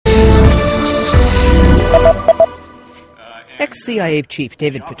Ex-CIA Chief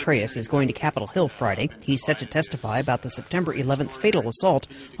David Petraeus is going to Capitol Hill Friday. He's set to testify about the September 11th fatal assault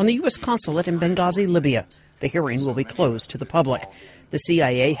on the U.S. consulate in Benghazi, Libya. The hearing will be closed to the public. The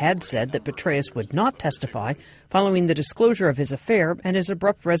CIA had said that Petraeus would not testify following the disclosure of his affair and his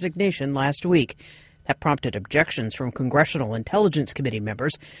abrupt resignation last week. That prompted objections from Congressional Intelligence Committee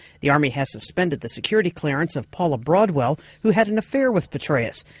members. The Army has suspended the security clearance of Paula Broadwell, who had an affair with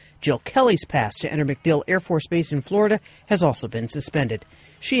Petraeus. Jill Kelly's pass to enter MacDill Air Force Base in Florida has also been suspended.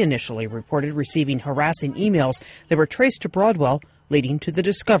 She initially reported receiving harassing emails that were traced to Broadwell, leading to the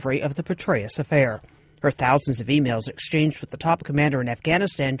discovery of the Petraeus affair. Her thousands of emails exchanged with the top commander in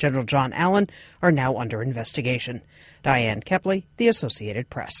Afghanistan, General John Allen, are now under investigation. Diane Kepley, The Associated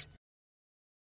Press.